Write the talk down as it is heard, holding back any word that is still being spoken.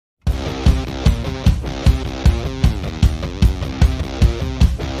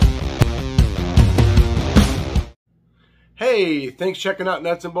Hey, thanks for checking out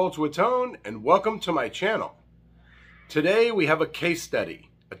Nuts and Bolts with Tone, and welcome to my channel. Today we have a case study,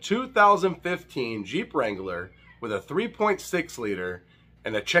 a 2015 Jeep Wrangler with a 3.6 liter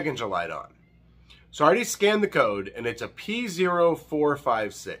and a check engine light on. So I already scanned the code and it's a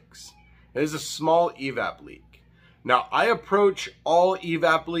P0456. It is a small evap leak. Now I approach all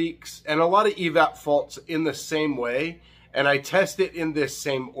evap leaks and a lot of evap faults in the same way, and I test it in this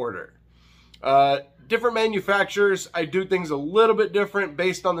same order. Different manufacturers, I do things a little bit different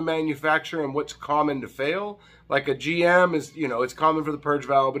based on the manufacturer and what's common to fail. Like a GM is, it's common for the purge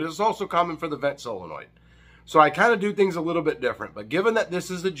valve, but it's also common for the vent solenoid. So I kind of do things a little bit different. But given that this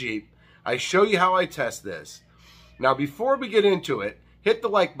is a Jeep, I show you how I test this. Now, before we get into it, hit the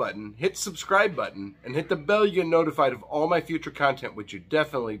like button, hit the subscribe button, and hit the bell to get notified of all my future content, which you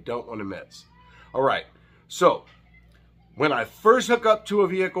definitely don't want to miss. All right, so when I first hook up to a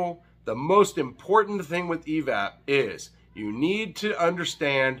vehicle, the most important thing with evap is you need to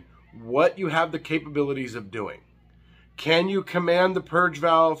understand what you have the capabilities of doing. Can you command the purge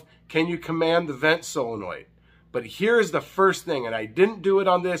valve? Can you command the vent solenoid? But here's the first thing, and I didn't do it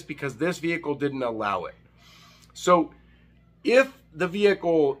on this because this vehicle didn't allow it. So if the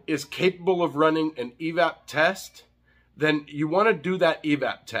vehicle is capable of running an evap test, then you want to do that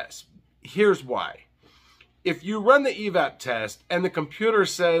evap test. Here's why. If you run the evap test and the computer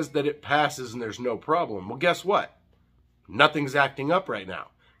says that it passes and there's no problem, well, guess what? Nothing's acting up right now.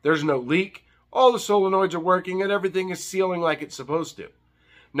 There's no leak. All the solenoids are working and everything is sealing like it's supposed to.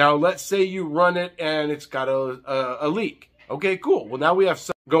 Now, let's say you run it and it's got a leak. Okay, cool. Well, now we have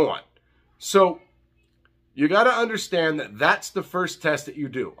something. Go on. So you got to understand that that's the first test that you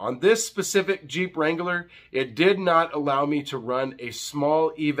do. On this specific Jeep Wrangler, it did not allow me to run a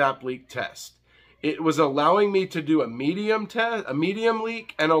small evap leak test. It was allowing me to do a medium test, a medium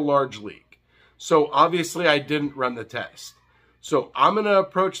leak, and a large leak. So obviously I didn't run the test. So I'm going to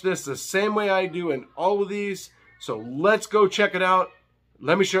approach this the same way I do in all of these. So let's go check it out.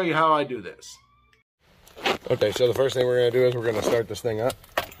 Let me show you how I do this. Okay, so the first thing we're going to do is we're going to start this thing up.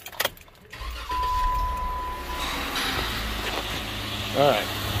 All right.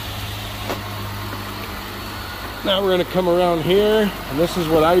 Now we're going to come around here, and this is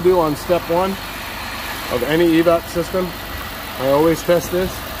what I do on step one of any evap system. I always test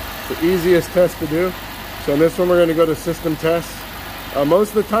this. It's the easiest test to do. So in this one, we're going to go to system tests.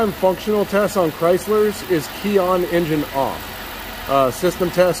 Most of the time, functional tests on Chryslers is key on, engine off.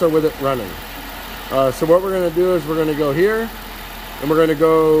 System tests are with it running. So what we're going to do is we're going to go here, and we're going to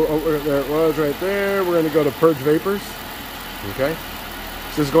go, there it was right there. We're going to go to purge vapors. Okay.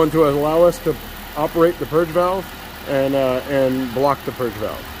 This is going to allow us to operate the purge valve and block the purge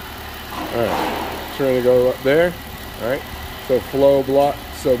valve. All right. So we're going to go up there. All right. So flow block.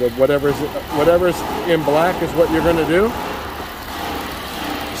 So that whatever's in black is what you're going to do.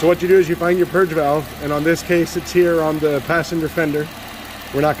 So what you do is you find your purge valve, and on this case it's here on the passenger fender.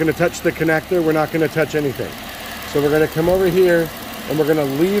 We're not going to touch the connector. We're not going to touch anything. So we're going to come over here and we're going to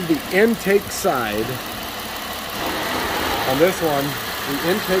leave the intake side on this one, the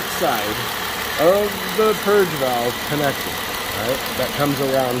intake side of the purge valve connected. All right, that comes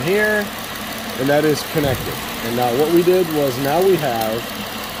around here, and that is connected. And now what we did was now we have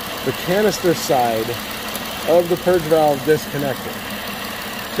the canister side of the purge valve disconnected.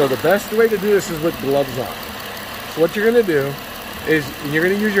 So the best way to do this is with gloves on. So what you're going to do is you're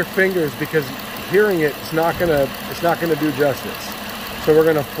going to use your fingers, because hearing it, it's not going to do justice. So we're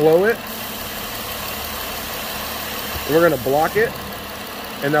going to flow it. And we're going to block it.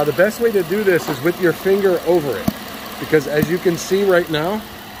 And now the best way to do this is with your finger over it, because as you can see right now,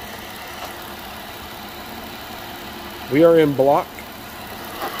 we are in block.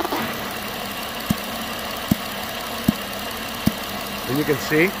 And you can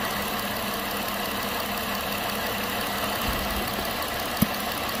see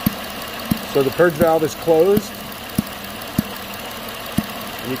so the purge valve is closed,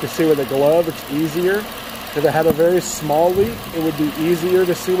 and you can see with a glove it's easier. If it had a very small leak, it would be easier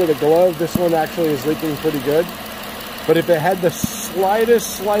to see with a glove. This one actually is leaking pretty good. But if it had the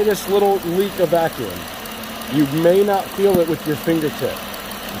slightest little leak of vacuum, you may not feel it with your fingertip.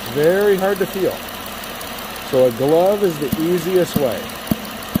 It's very hard to feel. So a glove is the easiest way.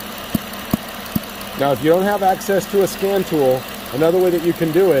 Now, if you don't have access to a scan tool, another way that you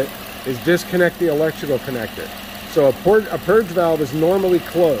can do it is disconnect the electrical connector. So a purge valve is normally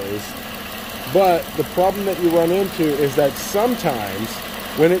closed, but the problem that you run into is that sometimes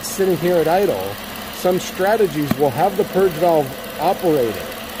when it's sitting here at idle, some strategies will have the purge valve operating.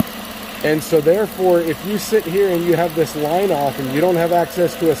 And so therefore, if you sit here and you have this line off and you don't have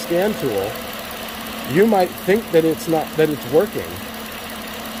access to a scan tool, you might think that it's working,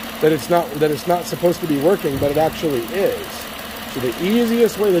 that it's not supposed to be working, but it actually is. So the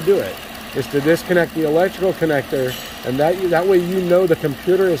easiest way to do it is to disconnect the electrical connector, and that way you know the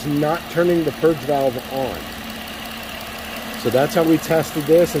computer is not turning the purge valve on. So that's how we tested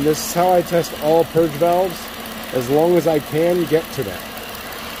this, and this is how I test all purge valves as long as I can get to them.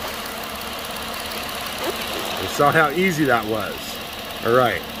 You saw how easy that was. All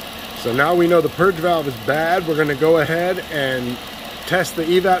right, so now we know the purge valve is bad. We're gonna go ahead and test the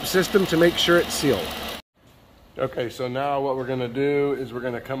evap system to make sure it's sealed. Okay, so now what we're gonna do is we're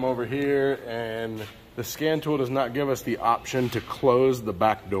gonna come over here, and the scan tool does not give us the option to close the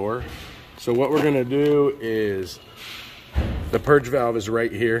back door. So what we're gonna do is, the purge valve is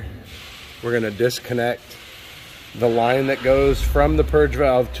right here. We're gonna disconnect the line that goes from the purge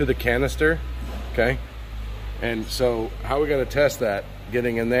valve to the canister, okay? And so how we're gonna test that,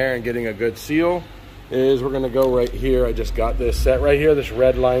 getting in there and getting a good seal, is we're gonna go right here. I just got this set right here, this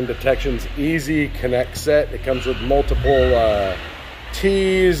Redline Detection's Easy Connect set. It comes with multiple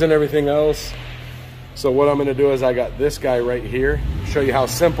T's and everything else. So what I'm gonna do is I got this guy right here, show you how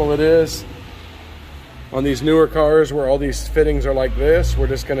simple it is. On these newer cars where all these fittings are like this, we're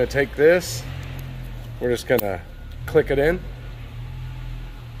just gonna take this, we're just gonna click it in.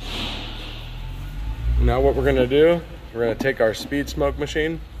 Now what we're gonna do, we're gonna take our speed smoke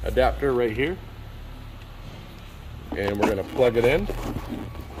machine adapter right here, and we're gonna plug it in.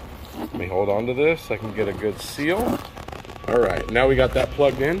 Let me hold on to this so I can get a good seal. All right, now we got that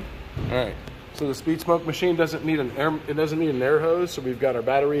plugged in. All right, so the speed smoke machine doesn't need an air hose, so we've got our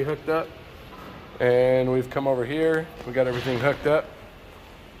battery hooked up, and we've come over here. We got everything hooked up.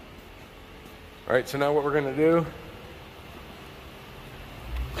 All right, so now what we're gonna do,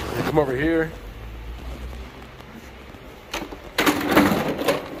 come over here.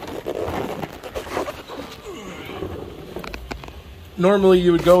 Normally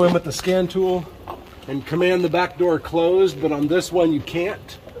you would go in with the scan tool and command the back door closed, but on this one you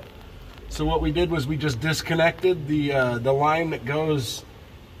can't. So what we did was we just disconnected the line that goes,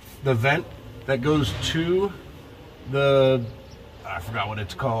 the vent that goes to the, I forgot what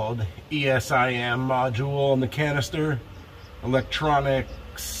it's called, ESIM module on the canister, electronic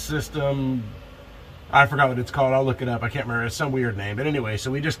system, I forgot what it's called, I'll look it up, I can't remember, it's some weird name. But anyway,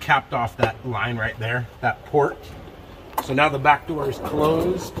 so we just capped off that line right there, that port. So now the back door is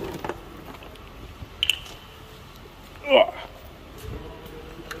closed. Ugh.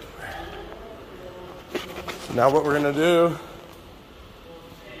 So now what we're gonna do,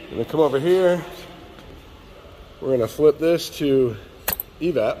 we're gonna come over here, we're gonna flip this to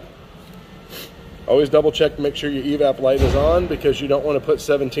evap. Always double check to make sure your evap light is on, because you don't want to put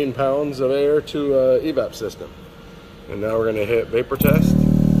 17 pounds of air to an evap system. And now we're gonna hit vapor test.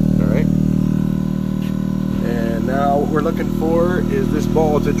 All right. And now what we're looking for is this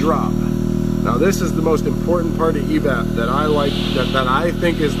ball to drop. Now this is the most important part of evap that I like, that I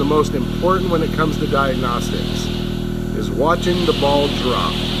think is the most important when it comes to diagnostics, is watching the ball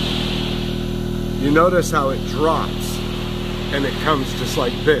drop. You notice how it drops and it comes just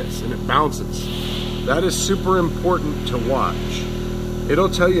like this and it bounces. That is super important to watch. It'll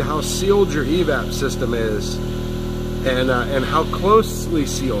tell you how sealed your evap system is and how closely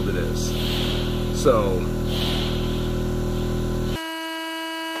sealed it is. So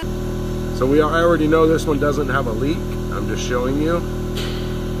I already know this one doesn't have a leak. I'm just showing you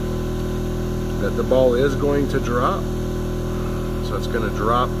that the ball is going to drop. So it's going to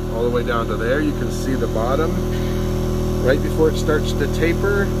drop all the way down to there. You can see the bottom right before it starts to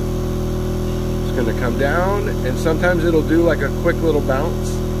taper. It's going to come down, and sometimes it'll do like a quick little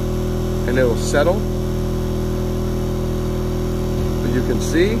bounce and it'll settle. But you can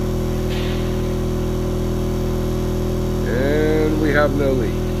see, and we have no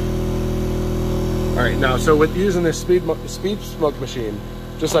leak. All right, now, so with using this speed smoke machine,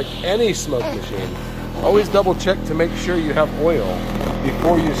 just like any smoke machine, always double check to make sure you have oil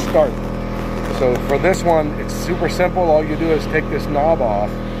before you start. So for this one, it's super simple. All you do is take this knob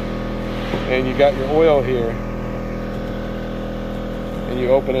off, and you got your oil here, and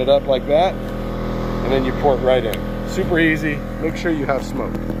you open it up like that, and then you pour it right in. Super easy. Make sure you have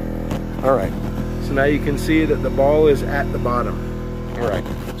smoke. All right, so now you can see that the ball is at the bottom. All right,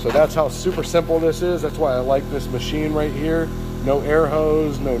 so that's how super simple this is. That's why I like this machine right here. No air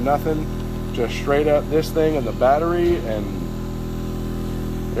hose, no nothing. Just straight up this thing and the battery, and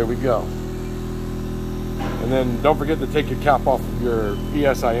there we go. And then don't forget to take your cap off of your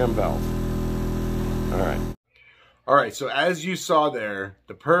ESIM valve. All right. All right, so as you saw there,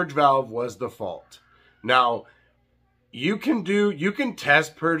 the purge valve was the fault. Now, you can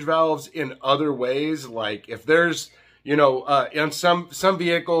test purge valves in other ways. Like if there's, you know, in some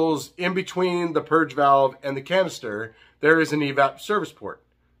vehicles in between the purge valve and the canister, there is an evap service port.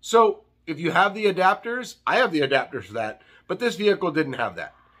 So if you have the adapters, I have the adapters for that, but this vehicle didn't have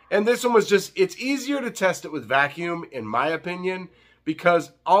that. And this one was just, it's easier to test it with vacuum, in my opinion,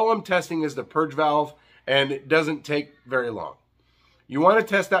 because all I'm testing is the purge valve, and it doesn't take very long. You want to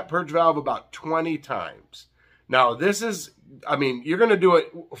test that purge valve about 20 times. Now, this is, I mean, you're going to do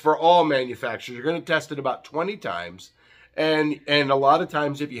it for all manufacturers. You're going to test it about 20 times. And a lot of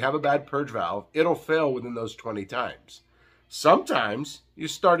times, if you have a bad purge valve, it'll fail within those 20 times. Sometimes you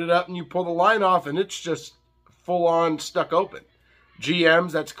start it up and you pull the line off and it's just full on stuck open.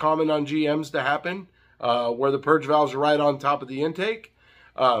 GMs, that's common on GMs to happen, where the purge valves are right on top of the intake.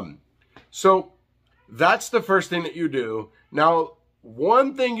 So that's the first thing that you do. Now,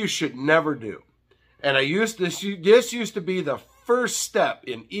 one thing you should never do, and this used to be the first step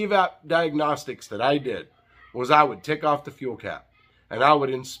in evap diagnostics that I did, was I would take off the fuel cap and I would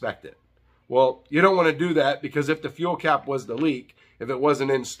inspect it. Well, you don't want to do that, because if the fuel cap was the leak, if it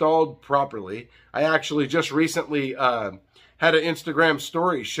wasn't installed properly, I actually just recently had an Instagram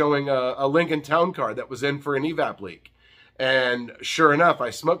story showing a Lincoln Town Car that was in for an evap leak. And sure enough, I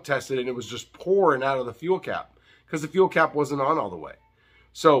smoke tested and it was just pouring out of the fuel cap because the fuel cap wasn't on all the way.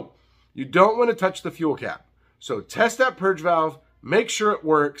 So you don't want to touch the fuel cap. So test that purge valve, make sure it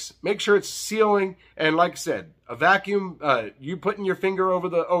works, make sure it's sealing, and like I said, a vacuum, you putting your finger over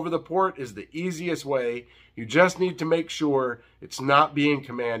the port is the easiest way. You just need to make sure it's not being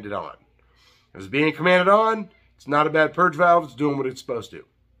commanded on. If it's being commanded on, it's not a bad purge valve, it's doing what it's supposed to.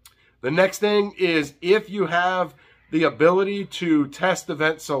 The next thing is if you have the ability to test the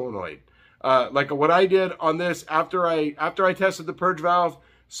vent solenoid. Like what I did on this, after I tested the purge valve,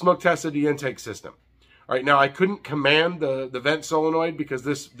 smoke tested the intake system. All right, now I couldn't command the vent solenoid because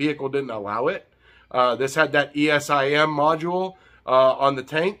this vehicle didn't allow it. This had that ESIM module on the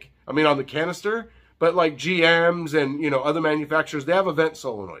tank, on the canister, but like GMs and, you know, other manufacturers, they have a vent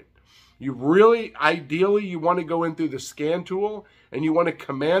solenoid. You really, ideally, you want to go in through the scan tool and you want to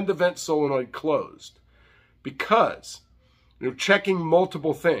command the vent solenoid closed, because you're checking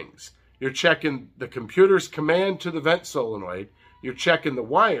multiple things. You're checking the computer's command to the vent solenoid, you're checking the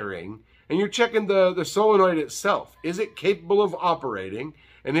wiring, and you're checking the solenoid itself. Is it capable of operating,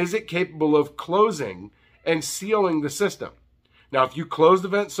 and is it capable of closing and sealing the system? Now, if you close the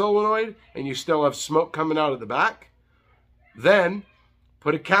vent solenoid and you still have smoke coming out of the back, then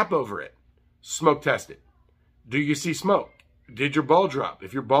put a cap over it. Smoke test it. Do you see smoke? Did your ball drop?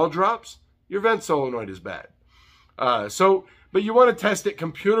 If your ball drops, your vent solenoid is bad. But you want to test it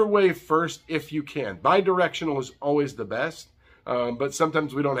computer wave first if you can. Bidirectional is always the best, but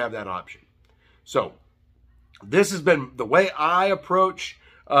sometimes we don't have that option. So this has been the way I approach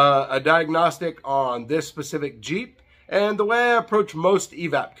a diagnostic on this specific Jeep, and the way I approach most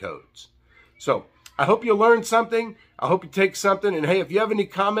evap codes. So I hope you learned something. I hope you take something. And hey, if you have any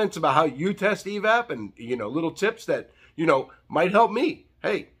comments about how you test evap and, you know, little tips that, you know, might help me,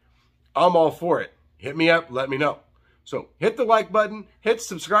 hey, I'm all for it. Hit me up, let me know. So hit the like button, hit the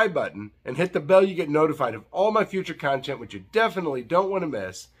subscribe button, and hit the bell. You get notified of all my future content, which you definitely don't want to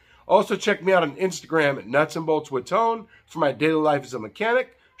miss. Also, check me out on Instagram at Nuts and Bolts with Tone for my daily life as a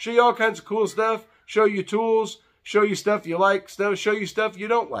mechanic. Show you all kinds of cool stuff, show you tools, show you stuff you like, show you stuff you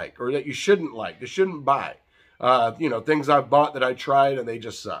don't like, or that you shouldn't like, you shouldn't buy. You know, things I've bought that I tried and they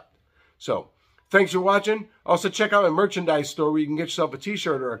just sucked. So, thanks for watching. Also, check out my merchandise store where you can get yourself a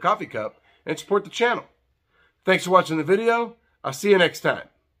t-shirt or a coffee cup and support the channel. Thanks for watching the video. I'll see you next time.